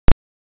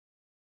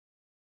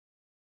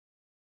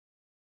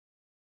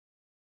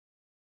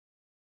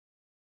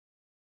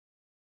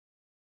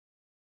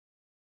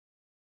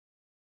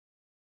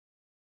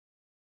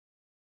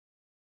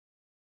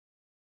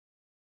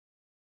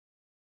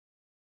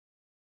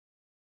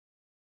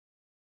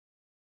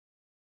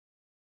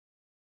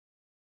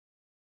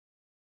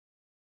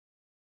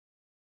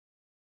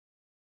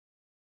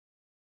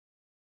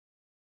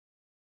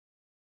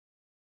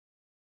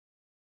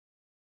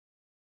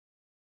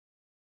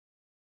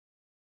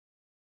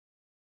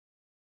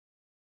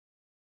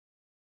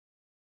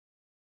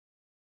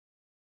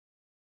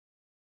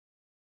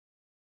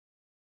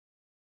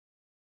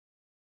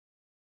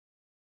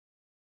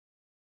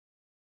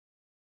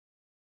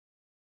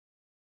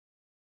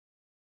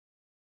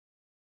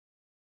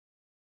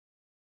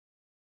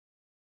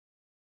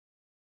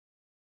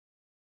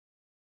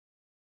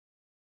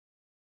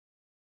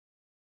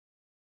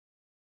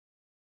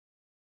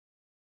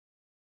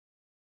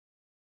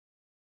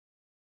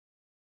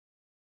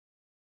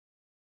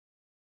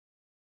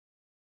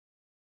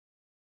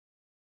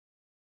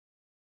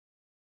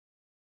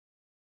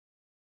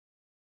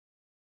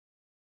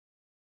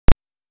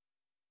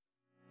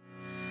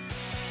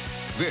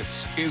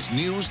This is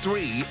News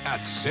 3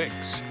 at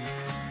 6.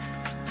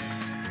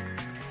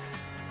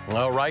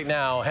 Well, right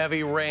now,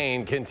 heavy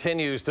rain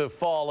continues to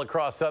fall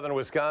across southern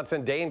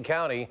Wisconsin. Dane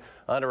County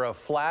under a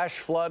flash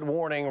flood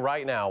warning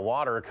right now.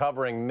 Water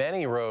covering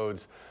many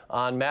roads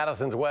on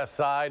Madison's west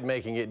side,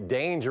 making it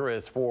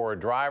dangerous for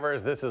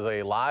drivers. This is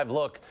a live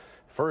look.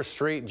 First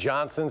Street,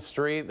 Johnson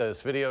Street.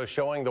 This video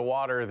showing the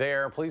water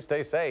there. Please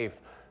stay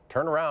safe.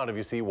 Turn around if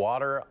you see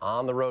water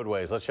on the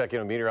roadways. Let's check in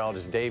with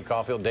meteorologist Dave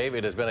Caulfield. Dave,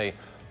 it has been a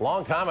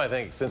long time, I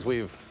think, since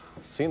we've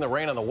seen the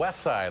rain on the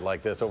west side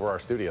like this over our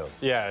studios.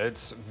 Yeah,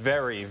 it's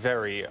very,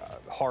 very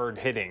hard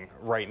hitting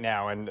right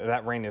now, and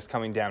that rain is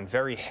coming down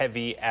very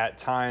heavy at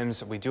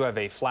times. We do have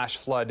a flash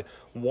flood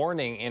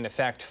warning in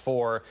effect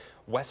for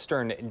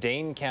western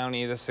Dane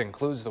County. This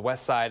includes the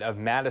west side of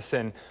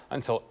Madison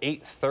until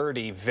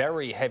 8:30.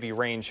 Very heavy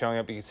rain showing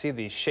up. You can see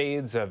the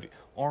shades of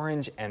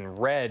orange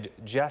and red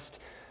just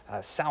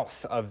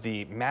south of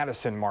the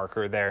Madison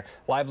marker there.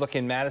 Live look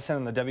in Madison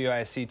on the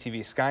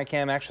WISC-TV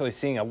Skycam. Actually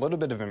seeing a little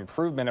bit of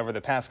improvement over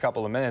the past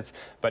couple of minutes,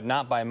 but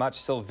not by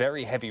much. Still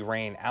very heavy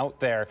rain out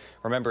there.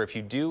 Remember, if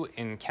you do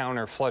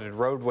encounter flooded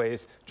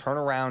roadways, turn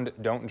around,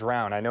 don't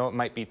drown. I know it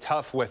might be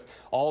tough with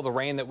all the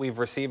rain that we've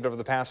received over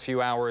the past few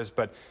hours,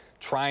 but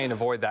try and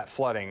avoid that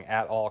flooding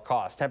at all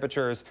costs.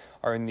 Temperatures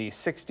are in the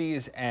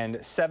 60s and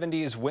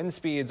 70s. Wind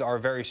speeds are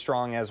very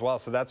strong as well,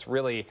 so that's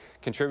really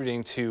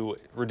contributing to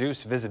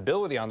reduced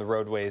visibility on the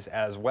roadways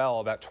as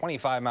well. About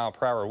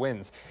 25-mile-per-hour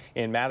winds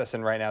in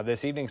Madison right now.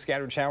 This evening,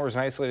 scattered showers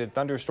and isolated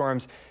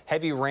thunderstorms,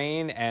 heavy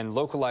rain and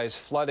localized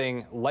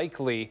flooding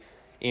likely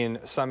in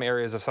some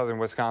areas of southern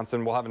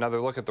Wisconsin. We'll have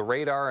another look at the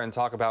radar and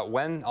talk about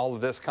when all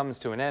of this comes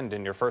to an end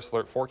in your first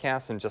alert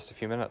forecast in just a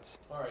few minutes.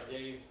 All right,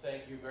 Dave,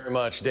 thank you very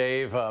much.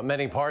 Dave,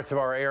 many parts of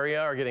our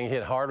area are getting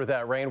hit hard with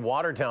that rain.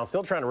 Watertown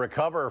still trying to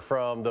recover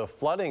from the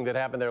flooding that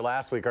happened there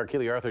last week. Our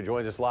Keely Arthur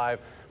joins us live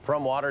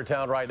from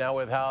Watertown right now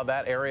with how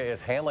that area is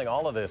handling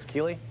all of this.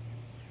 Keely?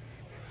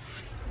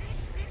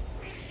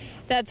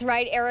 That's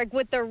right, Eric.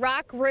 With the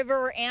Rock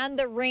River and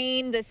the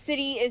rain, the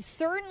city is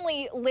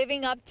certainly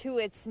living up to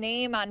its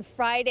name. On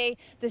Friday,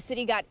 the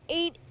city got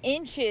 8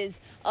 inches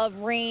of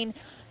rain.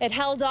 It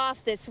held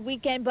off this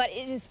weekend, but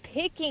it is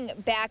picking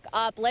back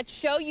up. Let's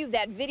show you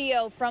that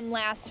video from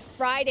last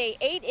Friday.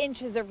 8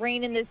 inches of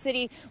rain in the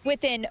city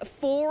within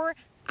 4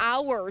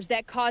 hours.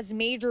 That caused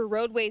major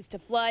roadways to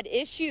flood,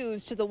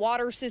 issues to the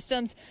water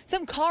systems.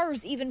 Some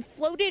cars even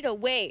floated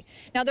away.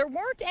 Now, there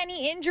weren't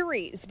any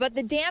injuries, but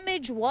the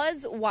damage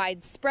was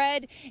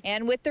widespread.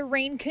 And with the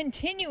rain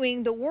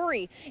continuing, the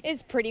worry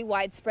is pretty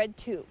widespread,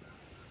 too.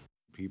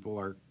 People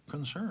are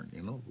concerned,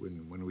 you know,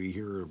 when we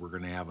hear we're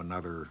going to have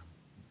another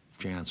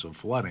chance of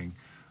flooding,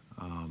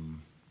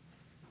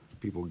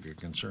 people get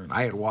concerned.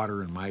 I had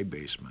water in my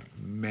basement.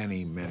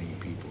 Many, many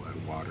people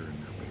had water in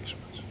their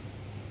basements.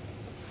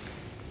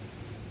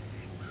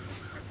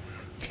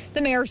 The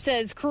mayor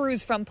says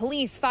crews from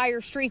police, fire,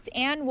 streets,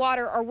 and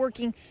water are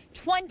working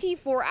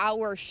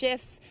 24-hour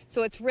shifts,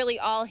 so it's really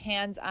all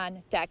hands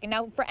on deck. And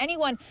now for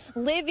anyone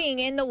living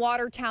in the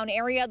Watertown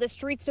area, the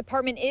streets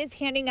department is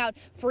handing out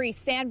free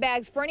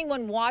sandbags. For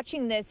anyone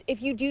watching this,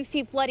 if you do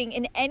see flooding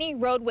in any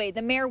roadway,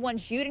 the mayor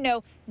wants you to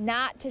know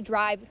not to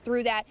drive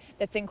through that.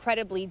 That's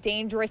incredibly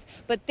dangerous.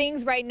 But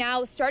things right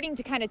now starting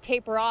to kind of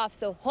taper off,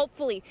 so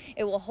hopefully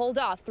it will hold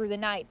off through the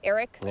night.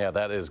 Eric? Yeah,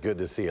 that is good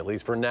to see. At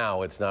least for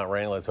now, it's not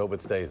raining. Let's hope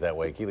it stays that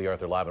way. Keely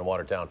Arthur live in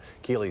Watertown.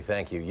 Keely,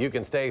 thank you. You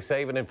can stay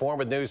safe and informed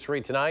with News 3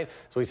 tonight.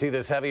 So we see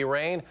this heavy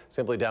rain.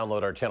 Simply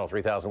download our Channel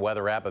 3000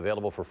 weather app,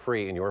 available for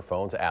free in your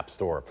phone's app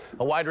store.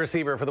 A wide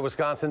receiver for the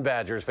Wisconsin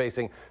Badgers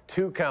facing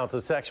 2 counts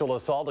of sexual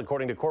assault.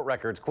 According to court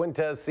records,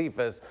 Quintez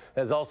Cephas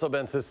has also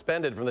been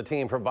suspended from the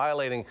team for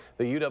violating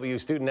the UW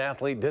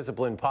student-athlete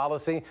discipline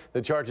policy.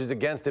 The charges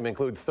against him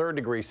include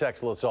 3rd-degree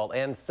sexual assault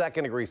and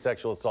 2nd-degree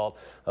sexual assault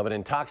of an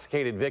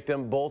intoxicated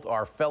victim. Both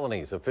are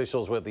felonies.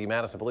 Officials with the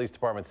Madison Police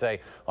Department say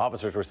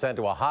officers were sent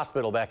to a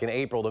hospital back in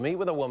April to meet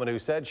with a woman who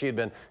said she had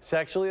been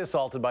sexually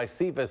assaulted by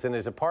Cephas in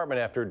his apartment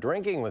after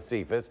drinking with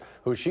Cephas,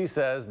 who she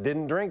says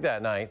didn't drink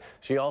that night.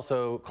 She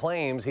also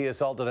claims he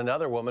assaulted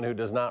another woman who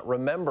does not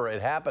remember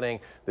it happening.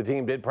 The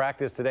team did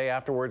practice today.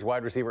 Afterwards,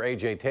 wide receiver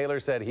A.J.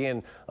 Taylor said he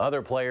and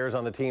other players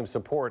on the team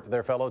support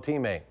their fellow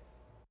teammate.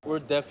 We're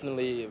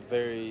definitely a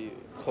very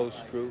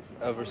close group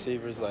of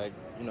receivers. Like,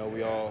 you know,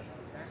 we all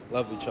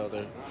love each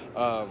other.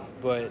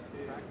 But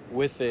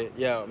with it,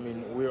 yeah, I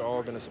mean, we're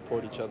all going to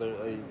support each other.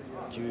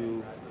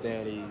 You,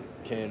 Danny,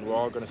 Ken, we're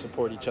all going to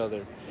support each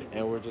other,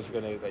 and we're just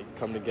going to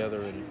come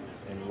together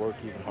and work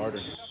even harder.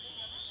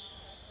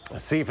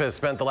 Cephas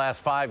spent the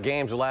last 5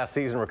 games of last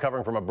season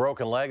recovering from a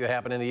broken leg that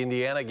happened in the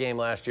Indiana game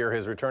last year.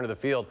 His return to the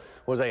field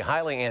was a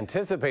highly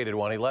anticipated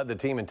one. He led the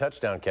team in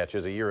touchdown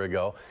catches a year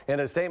ago. In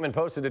a statement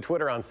posted to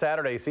Twitter on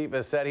Saturday,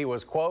 Cephas said he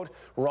was, quote,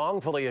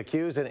 wrongfully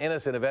accused and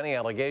innocent of any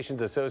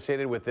allegations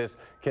associated with this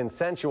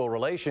consensual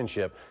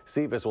relationship.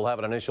 Cephas will have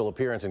an initial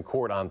appearance in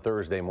court on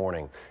Thursday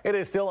morning. It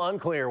is still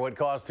unclear what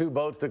caused 2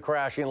 boats to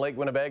crash in Lake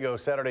Winnebago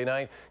Saturday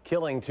night,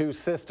 killing 2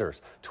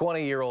 sisters.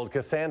 20-year-old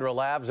Cassandra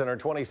Labs and her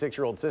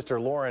 26-year-old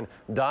sister Lauren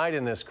children died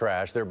in this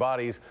crash. Their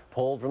bodies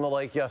pulled from the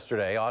lake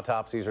yesterday.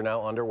 Autopsies are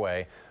now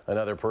underway.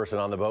 Another person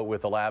on the boat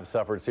with the lab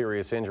suffered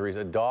serious injuries.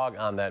 A dog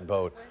on that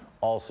boat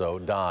also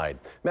died.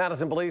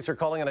 Madison police are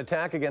calling an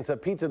attack against a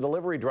pizza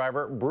delivery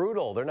driver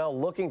brutal. They're now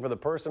looking for the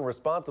person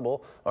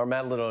responsible. Our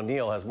Madeline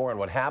O'Neill has more on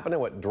what happened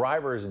and what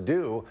drivers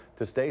do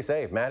to stay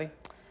safe. Maddie?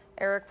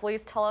 Eric,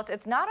 police tell us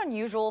it's not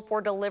unusual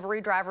for delivery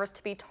drivers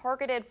to be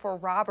targeted for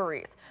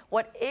robberies.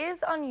 What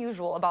is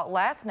unusual about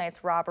last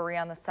night's robbery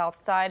on the south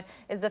side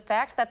is the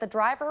fact that the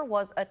driver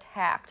was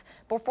attacked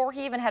before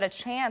he even had a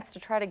chance to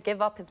try to give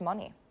up his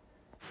money.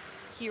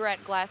 Here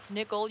at Glass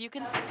Nickel, you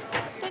can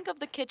think of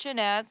the kitchen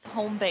as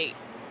home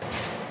base.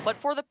 But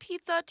for the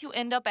pizza to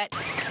end up at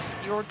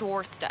your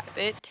doorstep,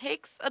 it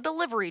takes a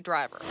delivery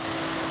driver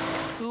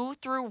who,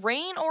 through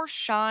rain or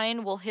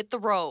shine, will hit the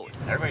road.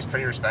 Everybody's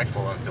pretty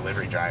respectful of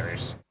delivery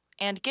drivers.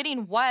 And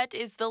getting wet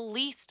is the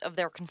least of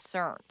their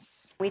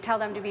concerns. We tell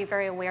them to be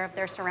very aware of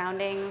their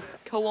surroundings.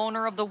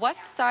 Co-owner of the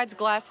West Side's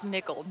Glass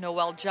Nickel,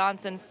 Noelle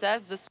Johnson,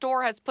 says the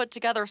store has put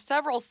together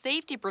several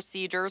safety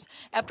procedures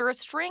after a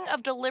string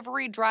of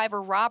delivery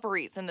driver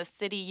robberies in the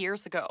city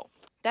years ago.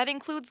 That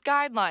includes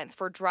guidelines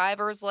for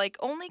drivers like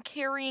only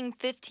carrying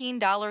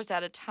 $15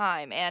 at a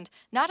time and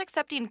not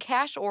accepting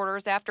cash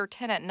orders after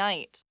 10 at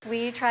night.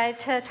 We try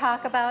to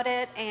talk about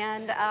it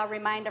and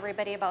remind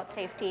everybody about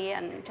safety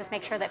and just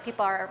make sure that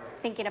people are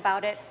thinking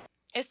about it.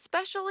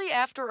 Especially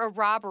after a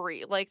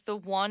robbery like the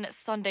one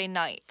Sunday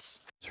night.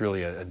 It's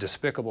really a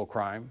despicable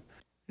crime.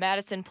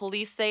 Madison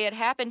police say it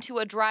happened to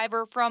a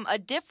driver from a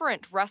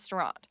different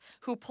restaurant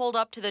who pulled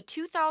up to the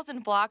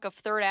 2000 block of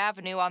 3rd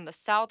Avenue on the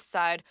south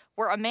side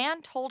where a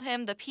man told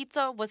him the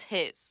pizza was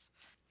his.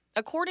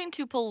 According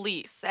to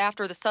police,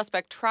 after the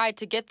suspect tried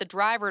to get the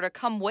driver to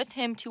come with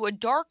him to a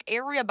dark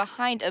area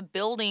behind a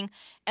building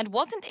and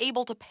wasn't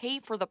able to pay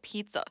for the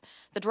pizza,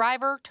 the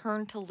driver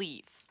turned to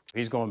leave.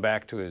 He's going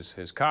back to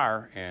his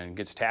car and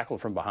gets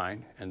tackled from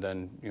behind and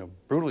then,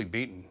 brutally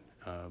beaten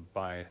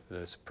by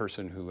this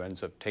person who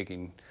ends up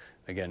taking,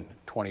 again,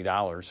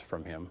 $20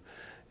 from him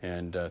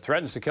and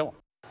threatens to kill him.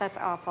 That's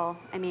awful.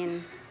 I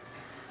mean,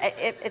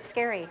 it's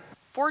scary.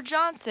 For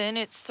Johnson,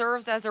 it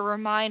serves as a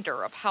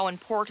reminder of how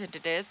important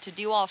it is to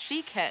do all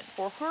she can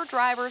for her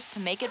drivers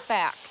to make it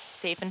back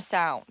safe and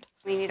sound.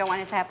 I mean, you don't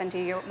want it to happen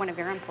to one of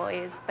your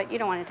employees, but you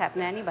don't want it to happen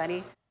to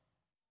anybody.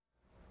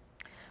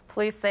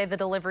 Police say the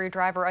delivery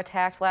driver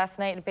attacked last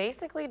night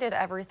basically did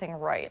everything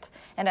right.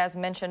 And as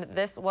mentioned,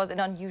 this was an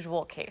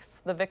unusual case.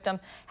 The victim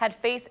had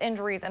face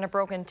injuries and a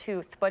broken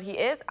tooth, but he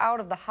is out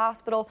of the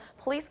hospital.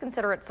 Police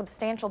consider it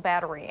substantial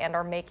battery and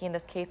are making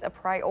this case a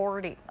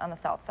priority on the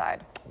south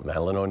side.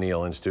 Madeline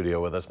O'Neill in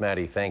studio with us.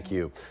 Maddie, thank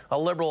you. A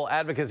liberal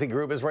advocacy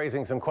group is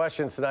raising some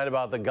questions tonight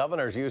about the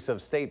governor's use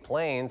of state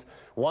planes.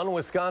 One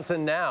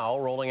Wisconsin Now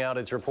rolling out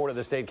its report at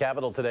the state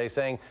capitol today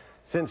saying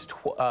since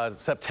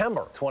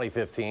September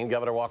 2015,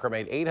 Governor Walker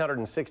made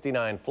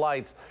 869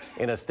 flights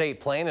in a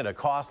state plane at a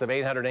cost of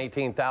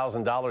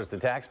 $818,000 to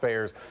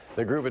taxpayers.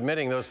 The group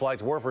admitting those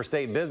flights were for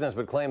state business,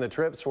 but claimed the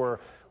trips were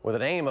with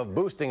an aim of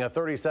boosting a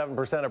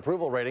 37%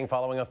 approval rating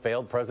following a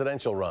failed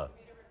presidential run.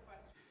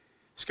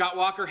 Scott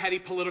Walker had a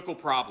political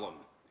problem.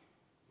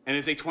 And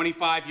as a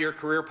 25-year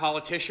career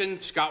politician,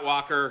 Scott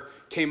Walker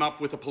came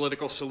up with a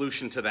political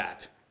solution to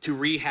that, to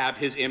rehab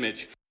his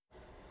image.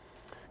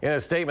 In a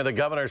statement, the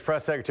governor's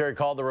press secretary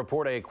called the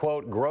report a,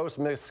 quote, gross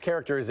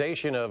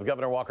mischaracterization of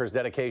Governor Walker's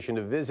dedication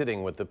to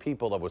visiting with the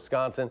people of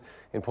Wisconsin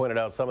and pointed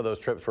out some of those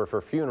trips were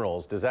for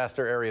funerals,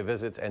 disaster area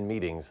visits, and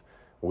meetings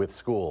with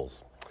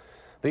schools.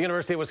 The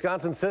University of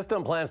Wisconsin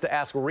system plans to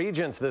ask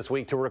regents this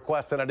week to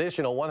request an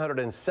additional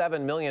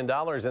 $107 million in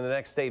the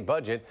next state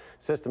budget.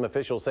 System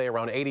officials say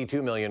around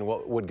 $82 million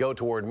would go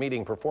toward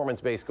meeting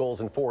performance-based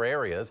goals in 4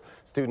 areas: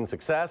 student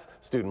success,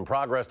 student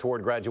progress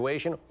toward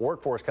graduation,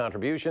 workforce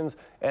contributions,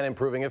 and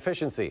improving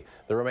efficiency.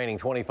 The remaining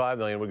 $25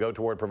 million would go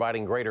toward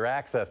providing greater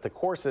access to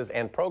courses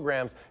and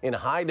programs in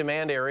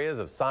high-demand areas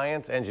of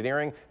science,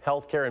 engineering,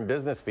 healthcare, and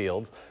business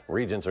fields.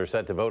 Regents are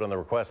set to vote on the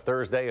request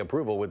Thursday.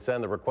 Approval would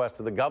send the request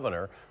to the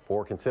governor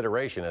for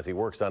consideration as he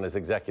works on his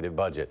executive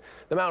budget.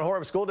 The Mount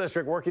Horeb School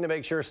District working to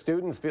make sure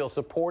students feel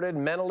supported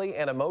mentally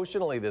and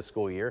emotionally this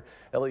school year.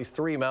 At least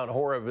 3 Mount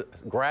Horeb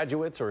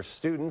graduates or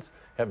students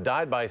have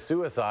died by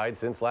suicide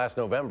since last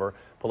November.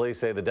 Police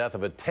say the death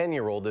of a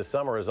 10-year-old this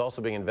summer is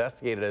also being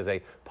investigated as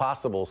a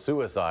possible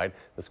suicide.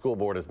 The school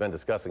board has been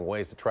discussing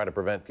ways to try to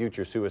prevent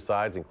future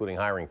suicides, including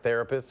hiring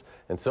therapists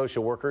and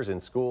social workers in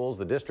schools.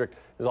 The district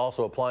is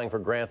also applying for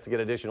grants to get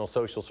additional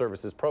social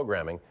services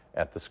programming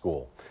at the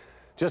school.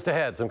 Just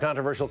ahead, some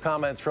controversial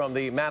comments from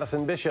the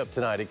Madison bishop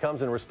tonight. It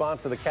comes in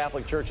response to the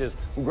Catholic Church's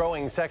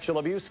growing sexual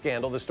abuse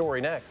scandal. The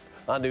story next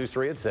on News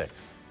 3 at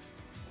 6.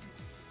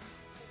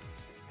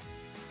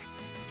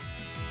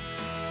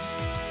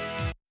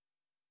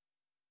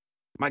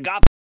 My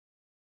God.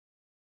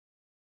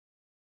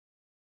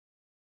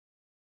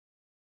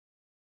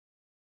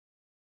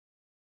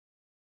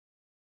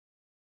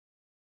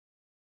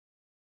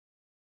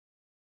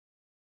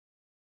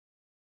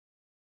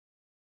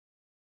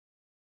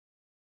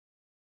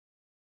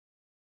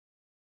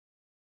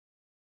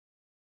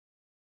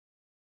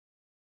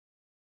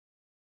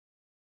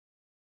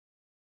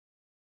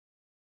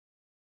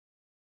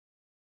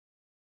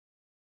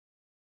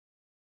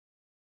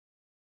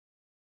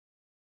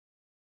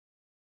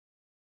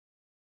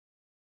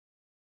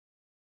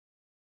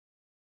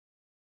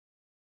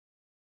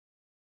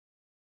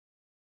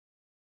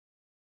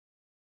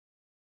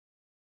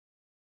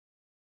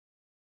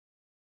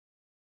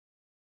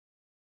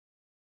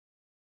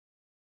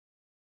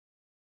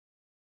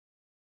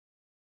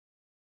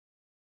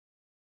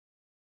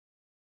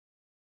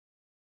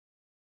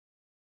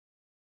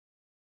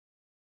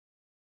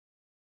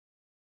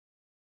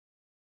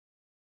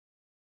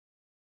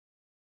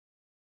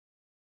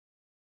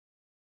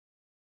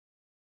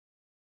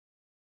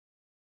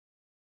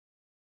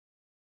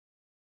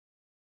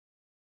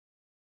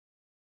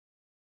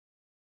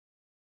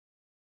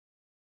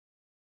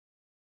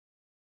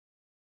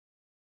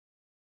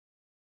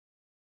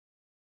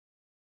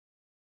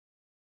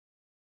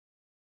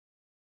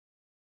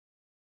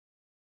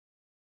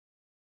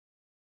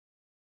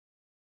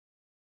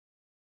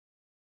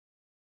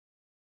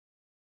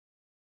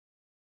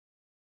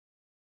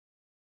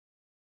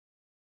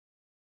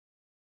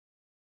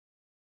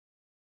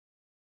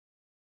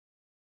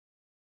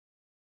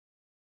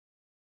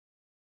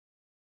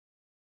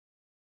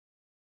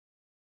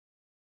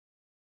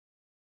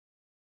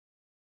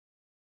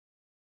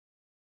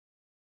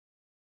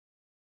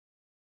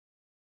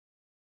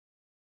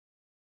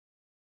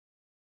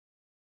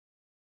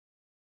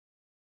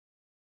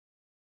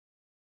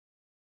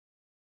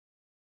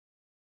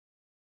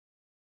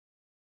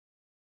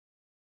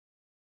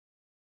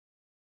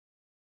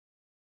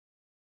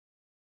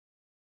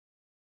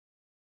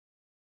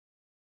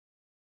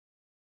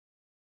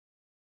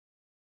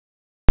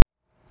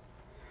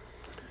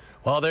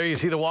 Well, there you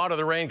see the water,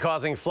 the rain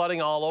causing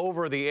flooding all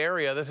over the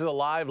area. This is a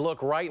live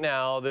look right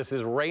now. This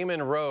is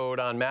Raymond Road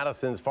on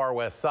Madison's far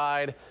west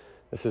side.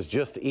 This is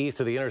just east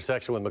of the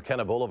intersection with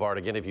McKenna Boulevard.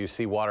 Again, if you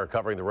see water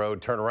covering the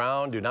road, turn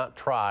around. Do not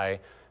try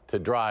to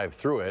drive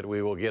through it.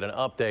 We will get an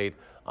update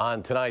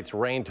on tonight's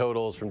rain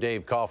totals from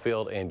Dave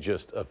Caulfield in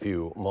just a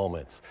few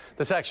moments.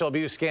 The sexual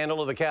abuse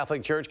scandal of the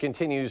Catholic Church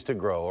continues to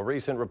grow. A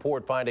recent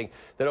report finding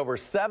that over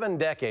 7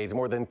 decades,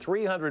 more than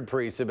 300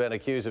 priests have been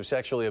accused of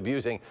sexually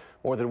abusing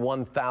more than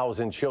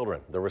 1,000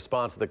 children. The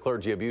response to the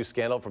clergy abuse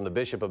scandal from the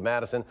Bishop of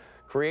Madison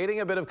creating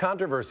a bit of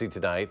controversy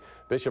tonight.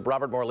 Bishop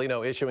Robert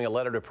Morlino issuing a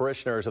letter to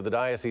parishioners of the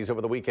diocese over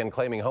the weekend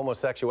claiming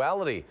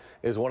homosexuality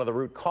is one of the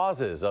root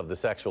causes of the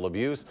sexual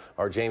abuse.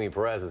 Our Jamie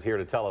Perez is here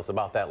to tell us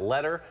about that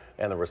letter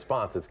and the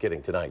response it's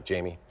getting tonight.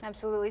 Jamie.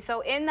 Absolutely.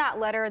 So in that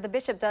letter, the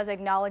bishop does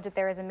acknowledge that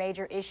there is a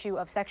major issue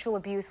of sexual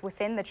abuse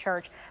within the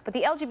church, but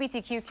the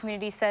LGBTQ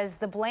community says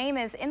the blame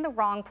is in the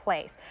wrong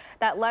place.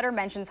 That letter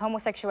mentions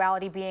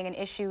homosexuality being an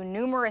issue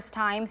numerous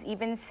times,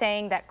 even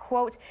saying that,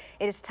 quote,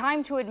 "It is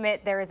time to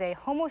admit there is a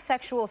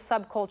homosexual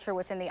subculture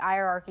within the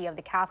hierarchy of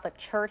the Catholic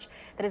Church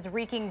that is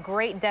wreaking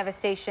great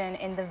devastation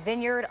in the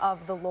vineyard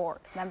of the Lord."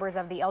 Members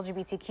of the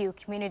LGBTQ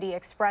community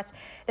expressed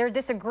their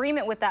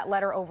disagreement with that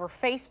letter over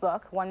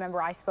Facebook. One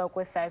member I spoke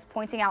with says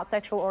pointing out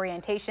sexual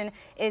orientation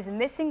is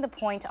missing the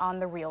point on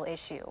the real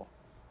issue.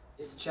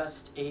 It's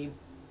just a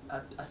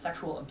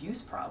sexual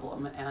abuse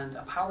problem and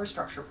a power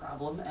structure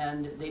problem,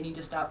 and they need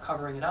to stop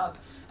covering it up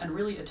and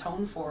really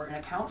atone for and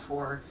account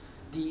for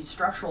the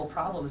structural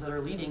problems that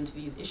are leading to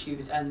these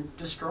issues and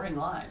destroying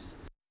lives.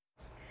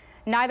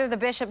 Neither the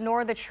bishop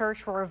nor the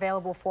church were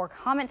available for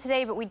comment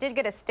today, but we did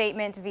get a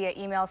statement via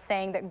email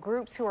saying that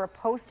groups who are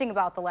posting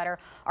about the letter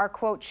are,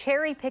 quote,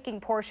 cherry-picking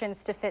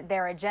portions to fit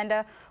their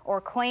agenda or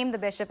claim the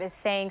bishop is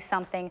saying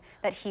something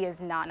that he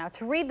is not. Now,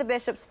 to read the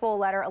bishop's full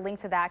letter, a link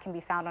to that can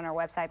be found on our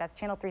website. That's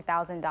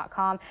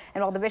channel3000.com.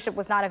 And while the bishop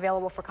was not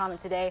available for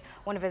comment today,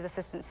 one of his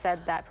assistants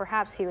said that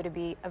perhaps he would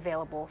be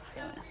available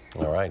soon.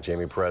 All right,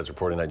 Jamie Perez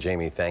reporting that.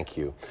 Jamie, thank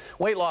you.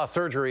 Weight loss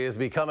surgery is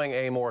becoming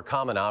a more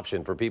common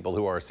option for people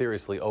who are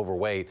seriously overweight.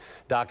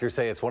 Doctors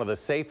say it's one of the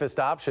safest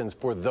options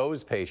for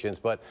those patients,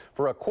 but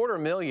for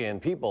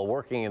 250,000 people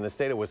working in the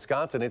state of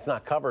Wisconsin, it's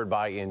not covered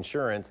by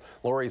insurance.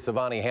 Lori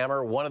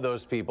Savani-Hammer, one of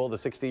those people, the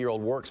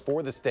 60-year-old, works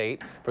for the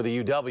state, for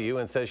the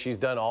UW, and says she's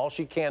done all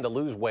she can to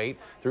lose weight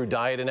through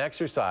diet and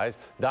exercise.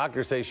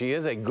 Doctors say she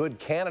is a good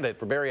candidate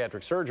for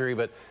bariatric surgery,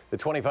 but the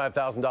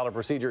 $25,000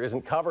 procedure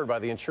isn't covered by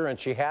the insurance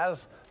she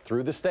has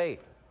through the state.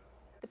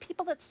 The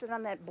people that sit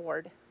on that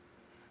board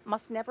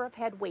must never have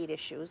had weight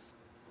issues,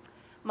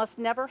 must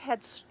never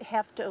have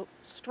to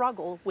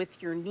struggle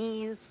with your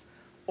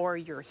knees or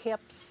your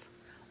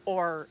hips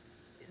or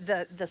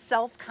the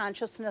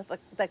self-consciousness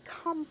that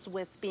comes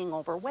with being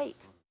overweight.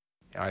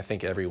 I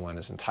think everyone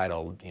is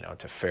entitled,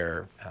 to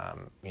fair,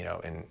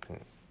 and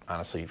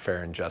honestly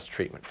fair and just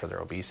treatment for their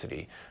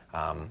obesity.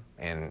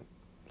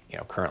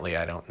 Currently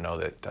I don't know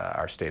that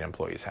our state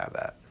employees have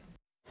that.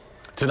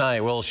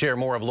 Tonight, we'll share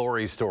more of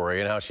Lori's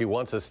story and how she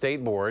wants a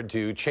state board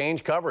to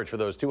change coverage for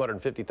those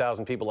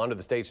 250,000 people under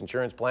the state's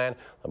insurance plan.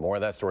 More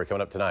of that story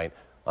coming up tonight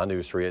on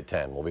News 3 at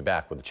 10. We'll be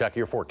back with a check of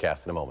your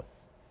forecast in a moment.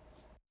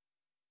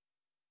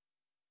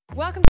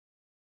 Welcome.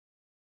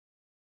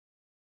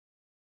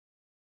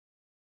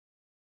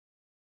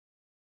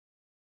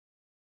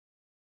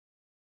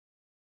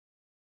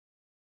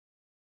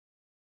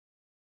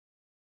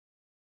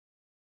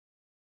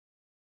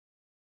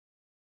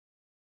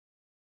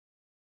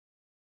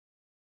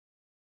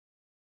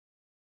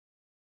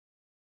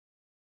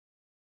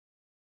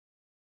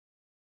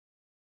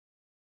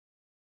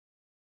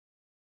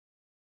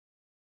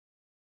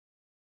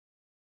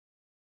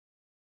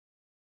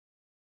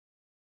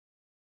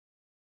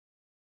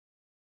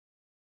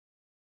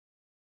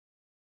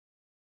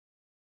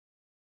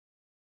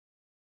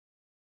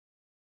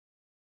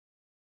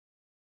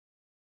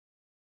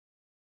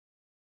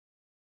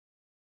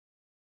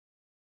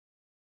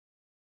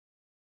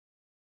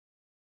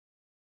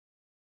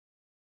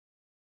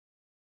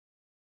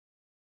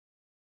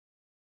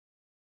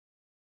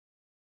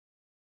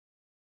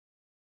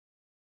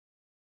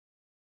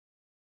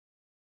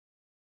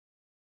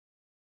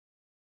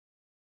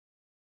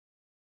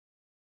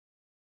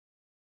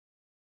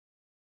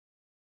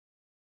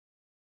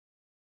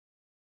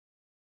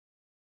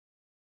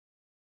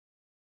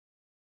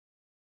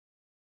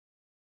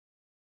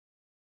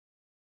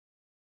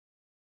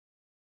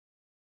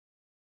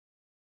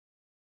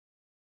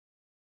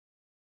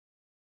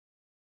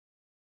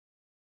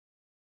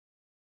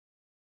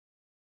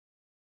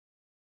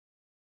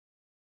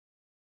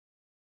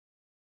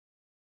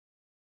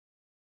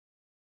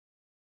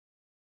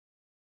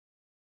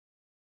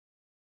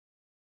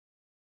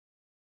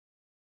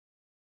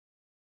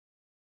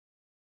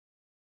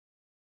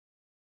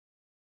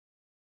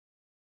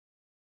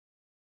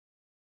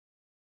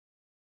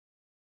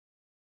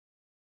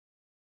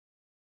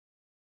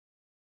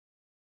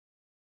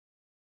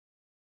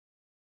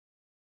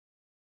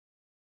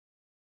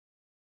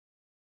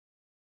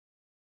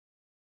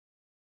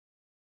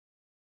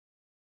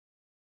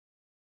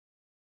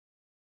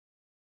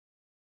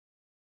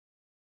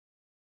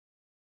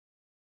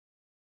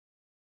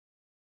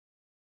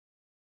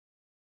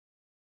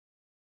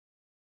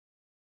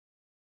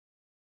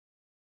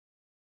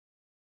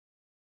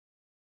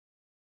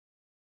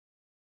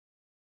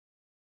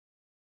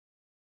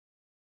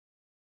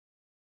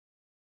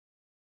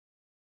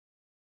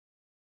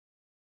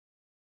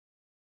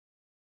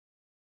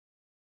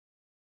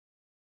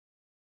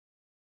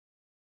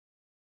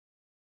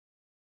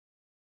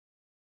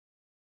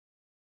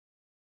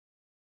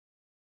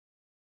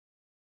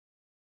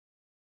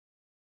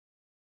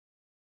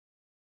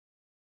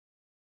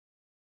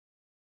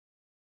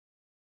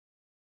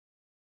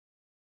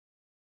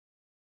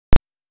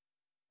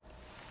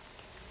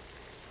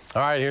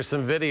 All right, here's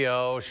some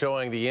video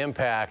showing the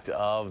impact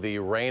of the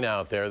rain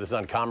out there. This is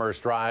on Commerce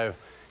Drive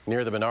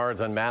near the Menards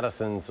on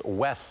Madison's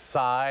west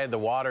side. The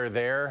water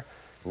there,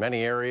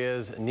 many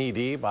areas knee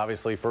deep.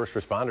 Obviously, first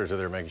responders are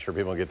there making sure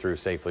people get through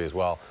safely as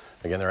well.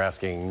 Again, they're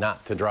asking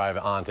not to drive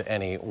onto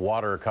any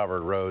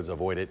water-covered roads.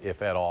 Avoid it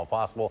if at all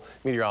possible.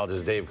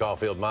 Meteorologist Dave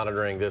Caulfield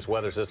monitoring this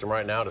weather system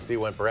right now to see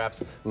when perhaps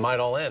it might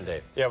all end,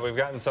 Dave. Yeah, we've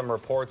gotten some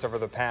reports over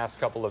the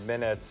past couple of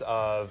minutes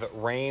of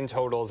rain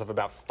totals of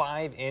about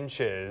 5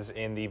 inches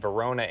in the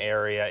Verona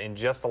area in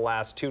just the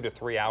last 2 to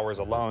 3 hours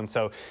alone.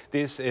 So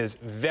this is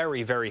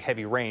very, very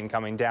heavy rain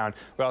coming down.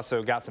 We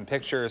also got some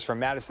pictures from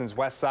Madison's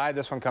west side.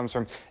 This one comes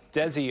from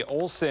Desi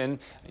Olson.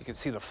 You can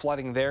see the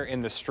flooding there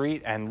in the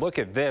street, and look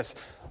at this.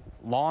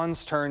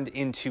 Lawns turned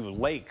into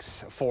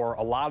lakes for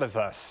a lot of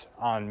us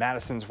on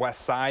Madison's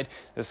west side.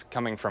 This is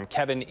coming from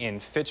Kevin in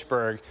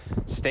Fitchburg.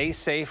 Stay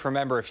safe.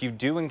 Remember, if you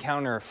do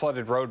encounter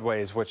flooded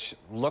roadways, which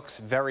looks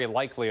very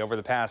likely over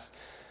the past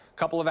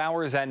couple of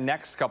hours and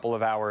next couple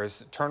of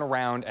hours, turn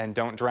around and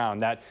don't drown.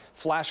 That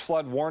flash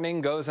flood warning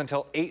goes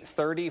until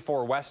 8:30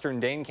 for western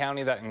Dane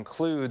County. That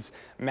includes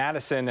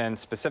Madison and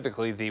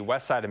specifically the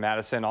west side of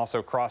Madison,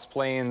 also Cross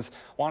Plains,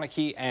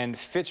 Waunakee, and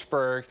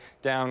Fitchburg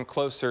down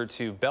closer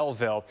to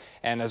Belleville.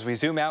 And as we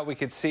zoom out, we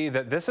could see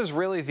that this is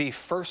really the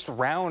first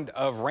round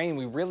of rain.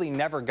 We really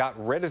never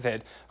got rid of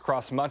it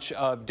across much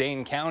of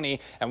Dane County,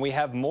 and we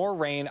have more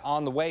rain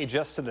on the way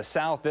just to the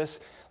south. This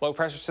low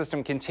pressure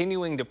system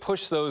continuing to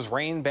push those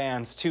rain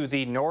bands to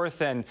the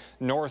north and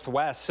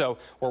northwest. So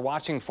we're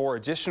watching for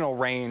additional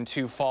rain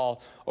to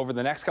fall over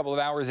the next couple of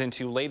hours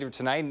into later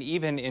tonight and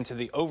even into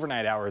the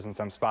overnight hours in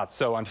some spots.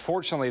 So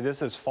unfortunately,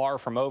 this is far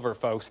from over,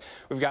 folks.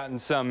 We've gotten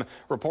some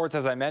reports,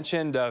 as I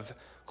mentioned, of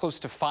close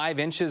to 5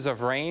 inches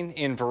of rain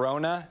in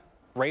Verona.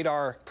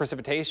 Radar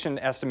precipitation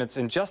estimates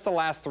in just the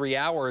last 3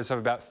 hours of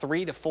about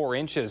 3 to 4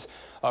 inches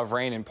of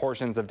rain in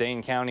portions of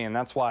Dane County, and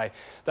that's why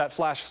that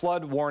flash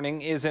flood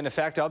warning is in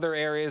effect. Other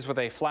areas with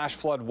a flash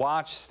flood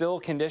watch, still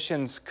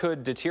conditions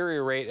could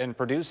deteriorate and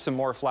produce some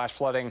more flash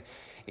flooding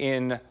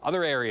in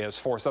other areas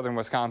for southern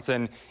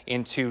Wisconsin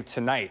into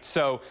tonight.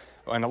 So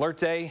an alert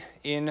day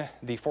in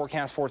the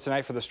forecast for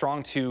tonight for the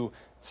strong to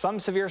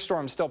some severe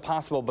storms still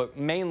possible, but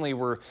mainly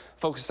we're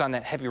focused on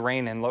that heavy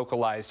rain and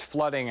localized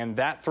flooding, and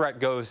that threat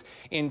goes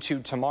into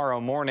tomorrow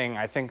morning.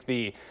 I think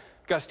the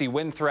gusty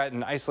wind threat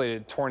and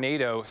isolated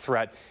tornado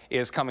threat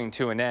is coming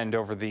to an end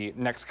over the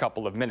next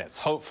couple of minutes.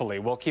 Hopefully,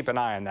 we'll keep an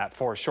eye on that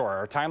for sure.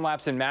 Our time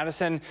lapse in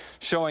Madison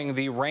showing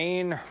the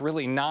rain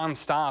really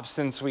nonstop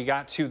since we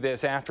got to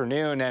this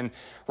afternoon, and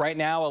right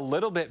now a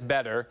little bit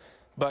better,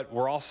 but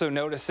we're also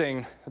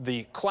noticing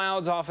the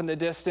clouds off in the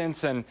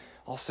distance and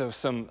also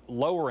some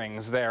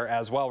lowerings there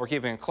as well. We're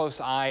keeping a close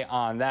eye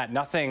on that.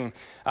 Nothing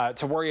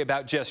to worry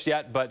about just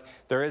yet, but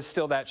there is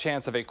still that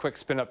chance of a quick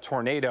spin-up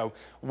tornado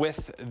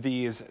with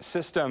these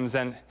systems.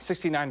 And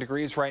 69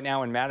 degrees right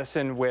now in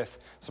Madison with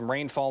some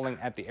rain falling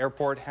at the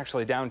airport,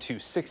 actually down to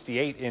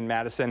 68 in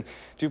Madison.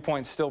 Dew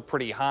point still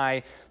pretty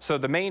high. So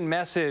the main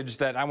message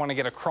that I want to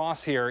get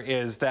across here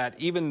is that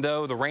even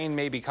though the rain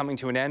may be coming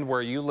to an end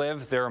where you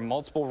live, there are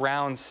multiple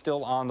rounds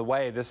still on the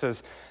way. This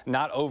is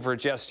not over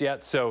just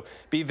yet, so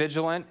be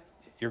vigilant.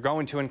 You're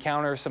going to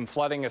encounter some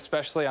flooding,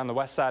 especially on the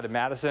west side of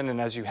Madison and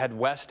as you head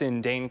west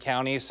in Dane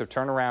County, so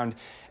turn around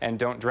and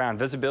don't drown.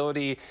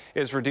 Visibility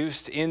is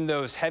reduced in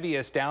those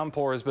heaviest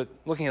downpours, but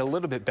looking a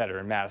little bit better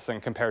in Madison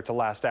compared to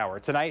last hour.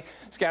 Tonight,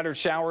 scattered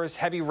showers,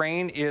 heavy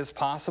rain is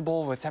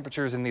possible with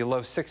temperatures in the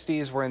low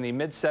 60s. We're in the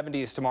mid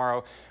 70s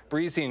tomorrow.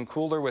 Breezy and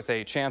cooler with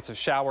a chance of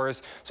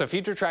showers. So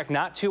Future Track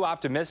not too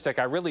optimistic.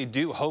 I really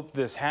do hope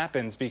this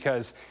happens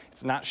because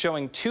it's not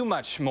showing too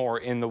much more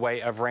in the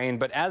way of rain.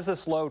 But as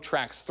this low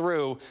tracks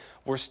through,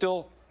 we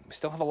still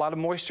have a lot of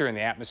moisture in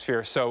the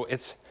atmosphere. So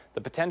it's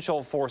the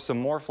potential for some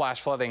more flash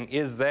flooding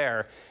is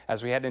there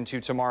as we head into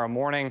tomorrow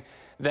morning.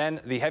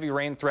 Then the heavy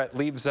rain threat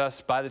leaves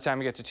us by the time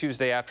we get to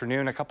Tuesday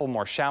afternoon. A couple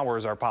more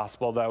showers are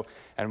possible, though.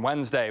 And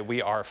Wednesday,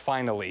 we are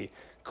finally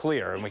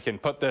clear and we can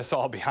put this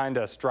all behind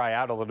us, dry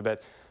out a little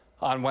bit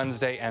on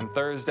Wednesday and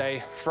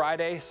Thursday.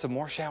 Friday, some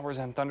more showers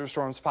and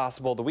thunderstorms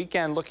possible. The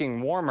weekend looking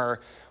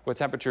warmer with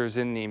temperatures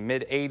in the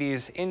mid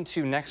 80s.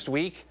 Into next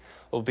week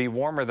will be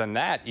warmer than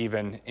that,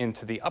 even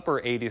into the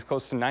upper 80s,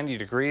 close to 90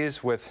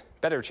 degrees with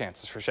better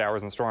chances for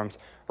showers and storms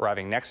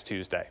arriving next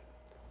Tuesday.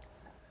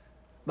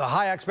 The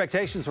high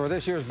expectations for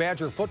this year's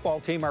Badger football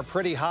team are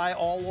pretty high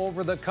all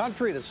over the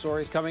country. The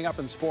story's coming up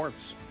in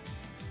sports.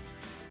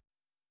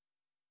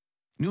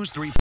 News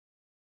 3.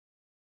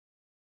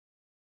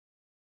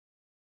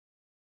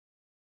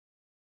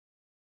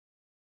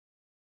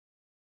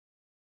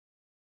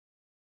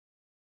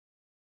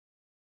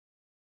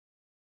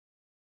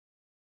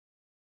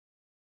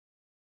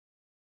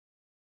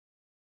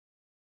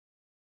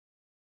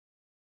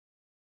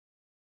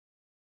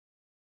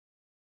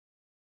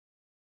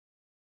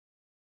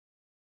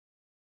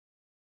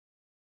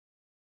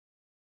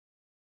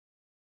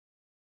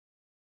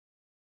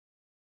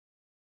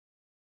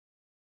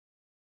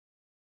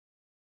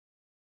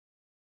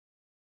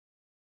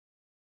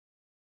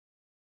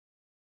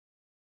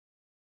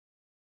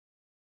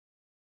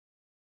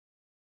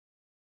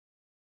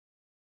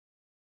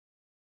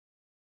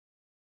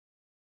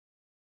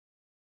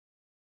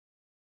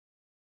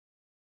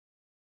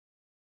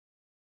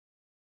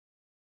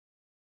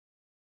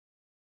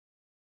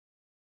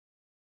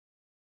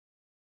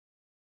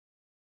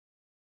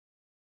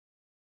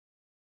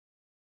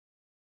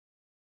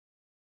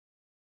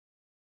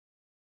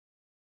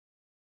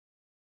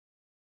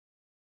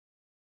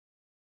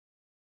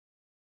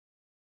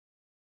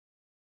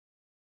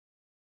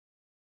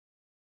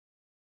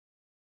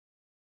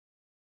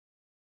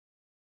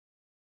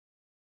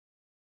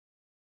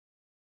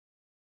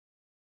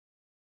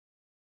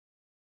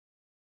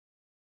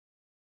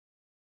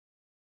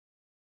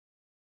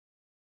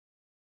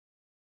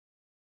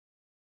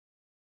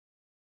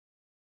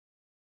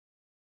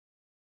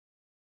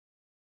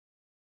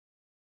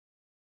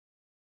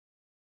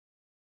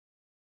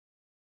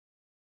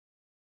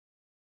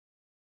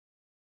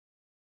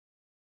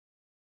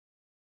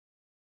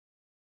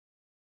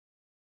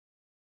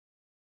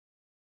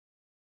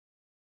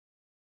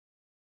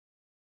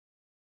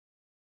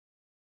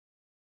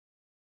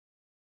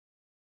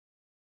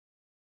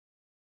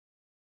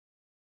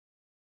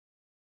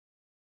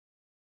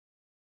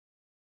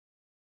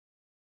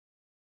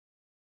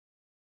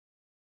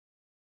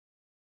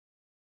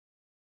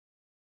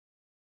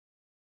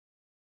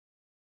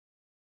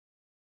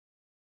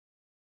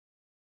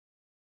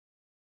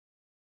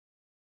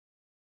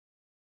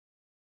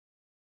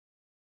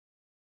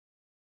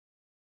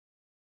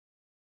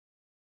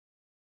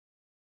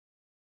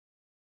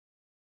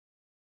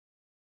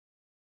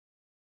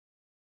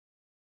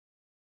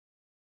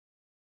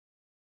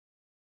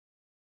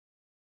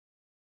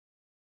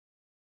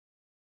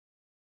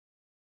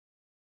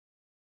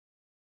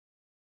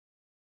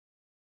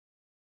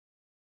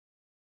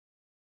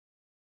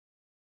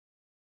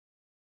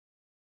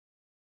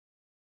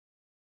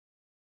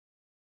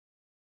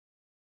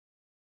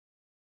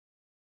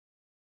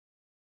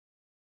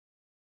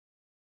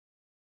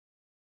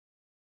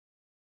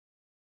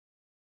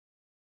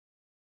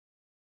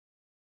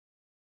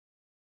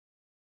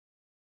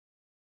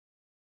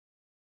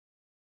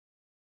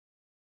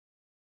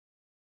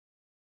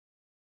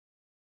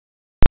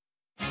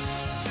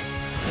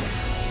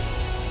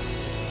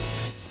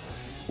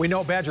 We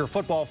know Badger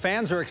football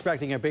fans are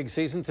expecting a big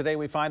season. Today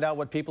we find out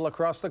what people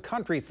across the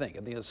country think.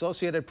 In the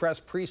Associated Press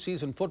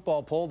preseason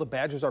football poll, the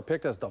Badgers are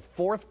picked as the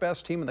 4th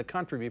best team in the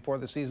country before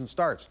the season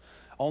starts.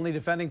 Only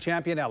defending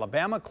champion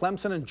Alabama,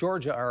 Clemson, and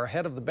Georgia are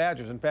ahead of the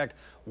Badgers. In fact,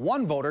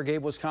 one voter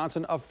gave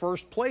Wisconsin a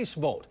first-place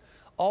vote.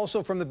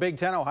 Also from the Big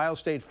Ten, Ohio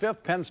State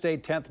 5th, Penn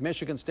State 10th,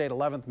 Michigan State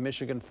 11th,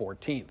 Michigan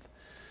 14th.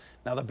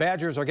 Now, the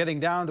Badgers are getting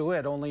down to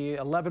it. Only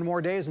 11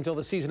 more days until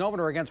the season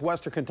opener against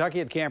Western Kentucky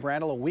at Camp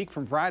Randall a week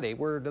from Friday.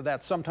 We're to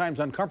that sometimes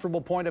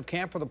uncomfortable point of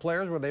camp for the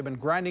players where they've been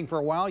grinding for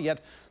a while,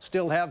 yet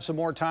still have some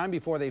more time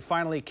before they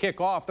finally kick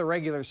off the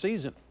regular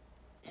season.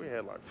 We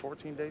had like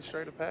 14 days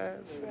straight of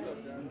pads.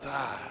 I'm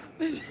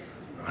tired.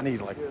 I need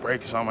like a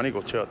break or something. I need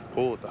to go chill at the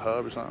pool at the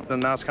hub or something.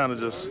 And now it's kind of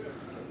just,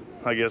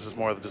 I guess it's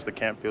more of just the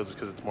camp feel just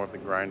because it's more of the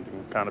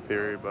grinding kind of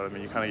period. But I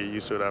mean, you kind of get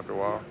used to it after a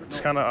while.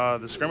 It's kind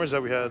of the scrimmage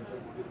that we had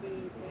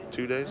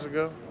 2 days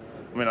ago.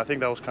 I mean, I think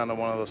that was kind of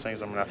one of those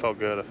things. I mean, I felt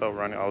good.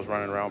 I was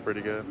running around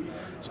pretty good.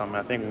 So I mean,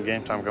 I think when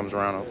game time comes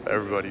around,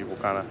 everybody will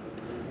kind of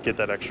get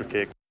that extra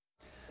kick.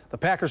 The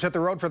Packers hit the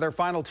road for their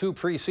final 2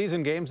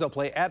 preseason games. They'll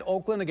play at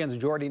Oakland against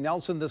Jordy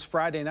Nelson this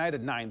Friday night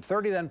at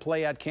 9:30, then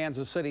play at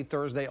Kansas City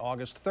Thursday,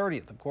 August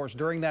 30th. Of course,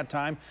 during that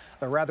time,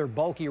 the rather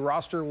bulky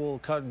roster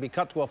will be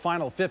cut to a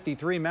final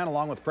 53 men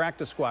along with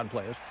practice squad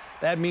players.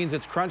 That means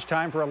it's crunch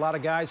time for a lot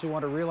of guys who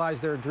want to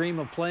realize their dream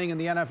of playing in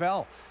the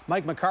NFL.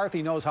 Mike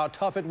McCarthy knows how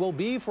tough it will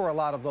be for a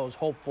lot of those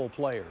hopeful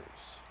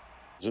players.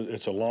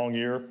 It's a long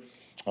year.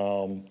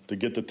 To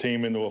get the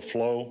team into a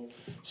flow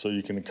so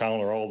you can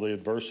encounter all the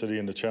adversity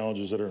and the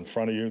challenges that are in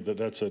front of you,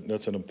 that's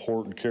an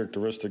important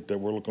characteristic that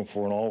we're looking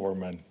for in all of our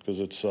men, because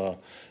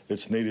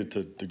it's needed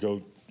to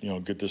go,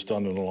 get this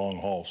done in the long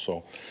haul.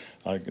 So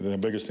the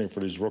biggest thing for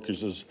these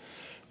rookies is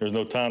there's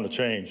no time to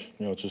change.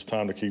 It's just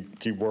time to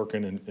keep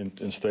working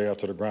and stay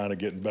after the grind of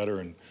getting better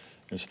and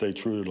stay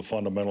true to the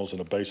fundamentals and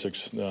the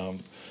basics.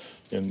 And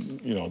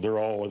they're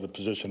all at the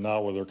position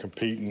now where they're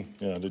competing.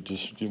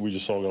 We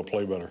just all got to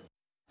play better.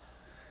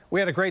 We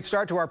had a great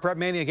start to our Prep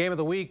Mania Game of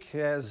the Week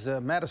as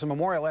Madison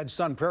Memorial edged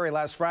Sun Prairie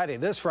last Friday.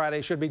 This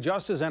Friday should be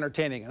just as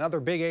entertaining. Another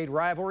Big 8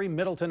 rivalry,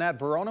 Middleton at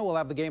Verona. We'll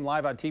have the game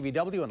live on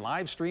TVW and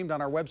live streamed on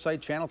our website,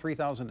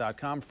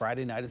 channel3000.com,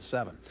 Friday night at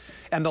 7.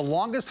 And the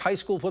longest high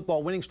school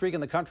football winning streak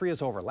in the country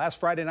is over. Last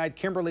Friday night,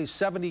 Kimberly's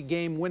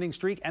 70-game winning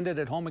streak ended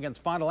at home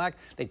against Fond du Lac.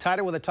 They tied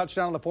it with a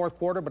touchdown in the 4th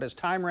quarter, but as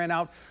time ran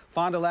out,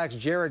 Fond du Lac's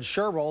Jared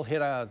Sherrill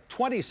hit a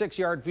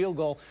 26-yard field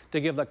goal to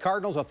give the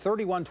Cardinals a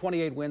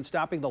 31-28 win,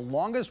 stopping the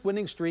longest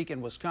winning streak in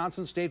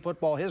Wisconsin state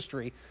football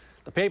history.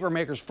 The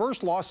Papermakers'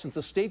 first loss since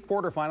the state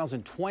quarterfinals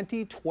in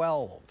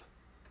 2012.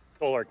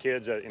 All our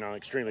kids,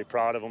 extremely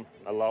proud of them.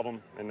 I love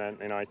them, and then,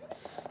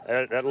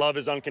 that love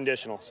is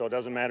unconditional. So it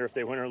doesn't matter if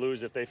they win or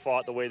lose. If they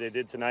fought the way they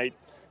did tonight,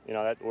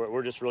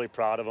 we're just really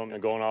proud of them.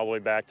 And going all the way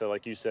back to,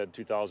 like you said,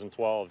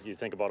 2012, you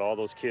think about all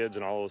those kids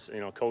and all those,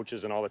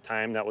 coaches and all the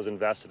time that was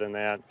invested in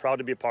that. Proud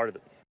to be a part of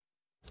it.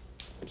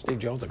 Steve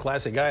Jones, a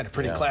classy guy, and a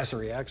pretty classy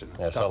reaction.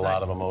 That's a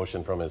lot of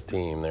emotion from his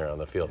team there on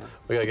the field.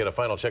 We got to get a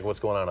final check of what's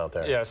going on out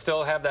there. Yeah,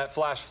 still have that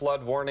flash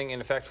flood warning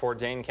in effect for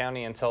Dane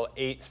County until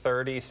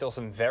 8:30. Still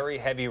some very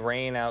heavy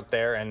rain out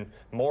there, and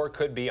more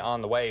could be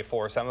on the way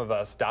for some of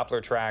us.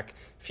 Doppler track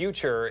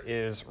future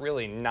is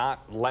really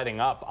not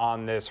letting up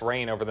on this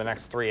rain over the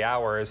next 3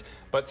 hours.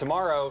 But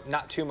tomorrow,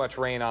 not too much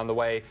rain on the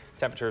way.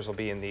 Temperatures will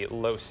be in the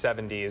low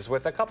 70s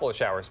with a couple of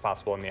showers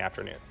possible in the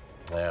afternoon.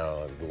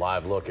 Yeah, a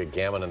live look at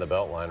Gammon and the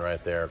Beltline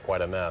right there.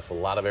 Quite a mess. A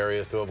lot of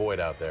areas to avoid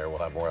out there. We'll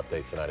have more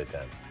updates tonight at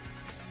 10.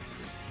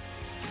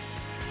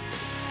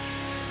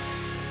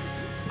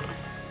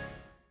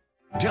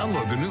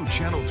 Download the new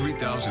Channel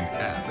 3000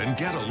 app and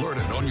get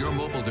alerted on your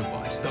mobile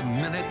device the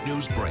minute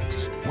news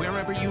breaks.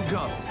 Wherever you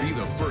go, be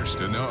the first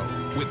to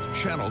know with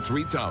Channel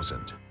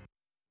 3000.